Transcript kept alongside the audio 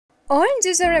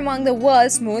Oranges are among the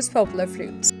world's most popular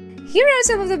fruits. Here are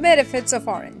some of the benefits of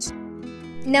orange.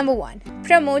 Number 1.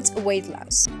 Promotes weight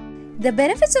loss. The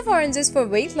benefits of oranges for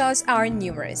weight loss are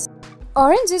numerous.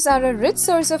 Oranges are a rich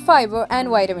source of fiber and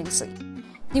vitamin C.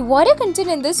 The water content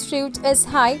in this fruit is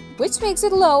high, which makes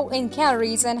it low in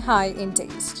calories and high in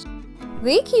taste.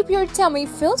 They keep your tummy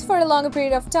filled for a longer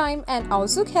period of time and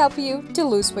also help you to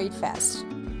lose weight fast.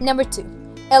 Number 2.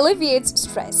 Alleviates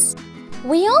stress.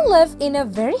 We all live in a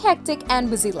very hectic and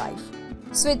busy life,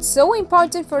 so it's so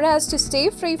important for us to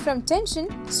stay free from tension,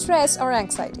 stress or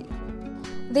anxiety.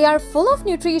 They are full of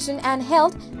nutrition and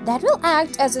health that will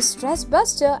act as a stress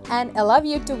buster and allow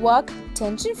you to work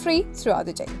tension-free throughout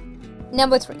the day.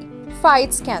 Number 3.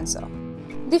 Fights cancer.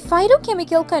 The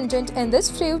phytochemical content in this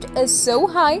fruit is so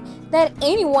high that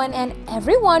anyone and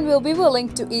everyone will be willing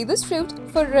to eat this fruit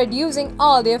for reducing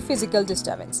all their physical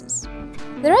disturbances.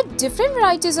 There are different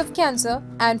varieties of cancer,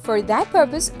 and for that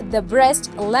purpose, the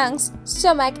breast, lungs,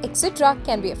 stomach, etc.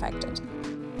 can be affected.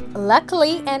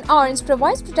 Luckily, an orange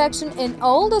provides protection in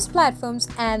all those platforms,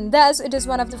 and thus it is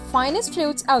one of the finest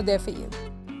fruits out there for you.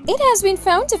 It has been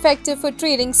found effective for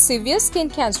treating severe skin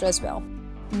cancer as well.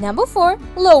 Number 4.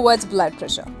 Lowers blood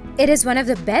pressure. It is one of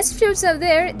the best fruits out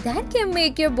there that can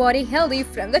make your body healthy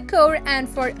from the core, and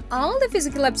for all the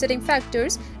physical upsetting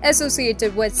factors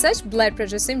associated with such blood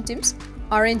pressure symptoms,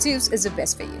 orange juice is the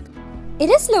best for you. It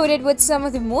is loaded with some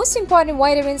of the most important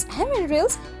vitamins and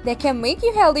minerals that can make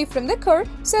you healthy from the core,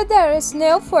 so there is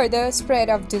no further spread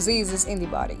of diseases in the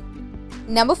body.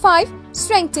 Number 5.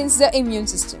 Strengthens the immune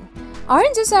system.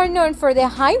 Oranges are known for their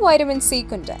high vitamin C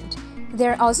content. They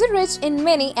are also rich in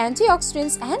many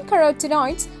antioxidants and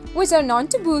carotenoids, which are known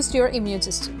to boost your immune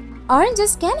system.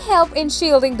 Oranges can help in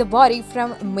shielding the body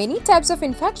from many types of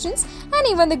infections and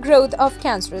even the growth of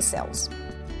cancerous cells.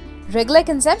 Regular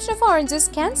consumption of oranges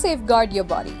can safeguard your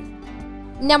body.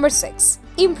 Number 6.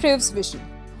 Improves vision.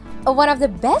 One of the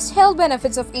best health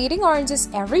benefits of eating oranges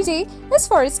every day is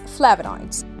for its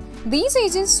flavonoids. These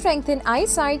agents strengthen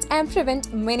eyesight and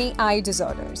prevent many eye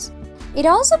disorders. It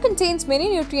also contains many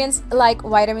nutrients like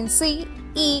vitamin C,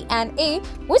 E and A,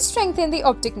 which strengthen the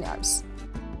optic nerves.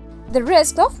 The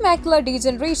risk of macular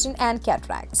degeneration and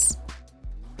cataracts.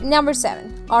 Number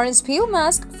 7. Orange peel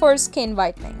mask for skin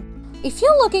whitening. If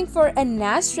you're looking for a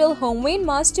natural homemade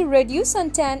mask to reduce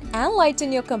suntan and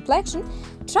lighten your complexion,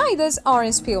 try this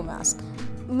orange peel mask.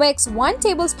 Mix 1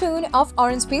 tablespoon of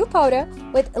orange peel powder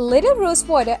with little rose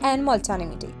water and multani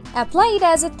mitti. Apply it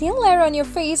as a thin layer on your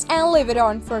face and leave it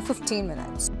on for 15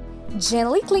 minutes.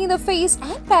 Gently clean the face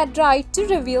and pat dry to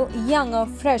reveal younger,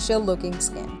 fresher looking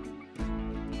skin.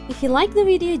 If you like the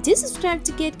video, do subscribe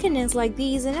to get contents like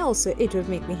these, and also it would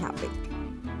make me happy.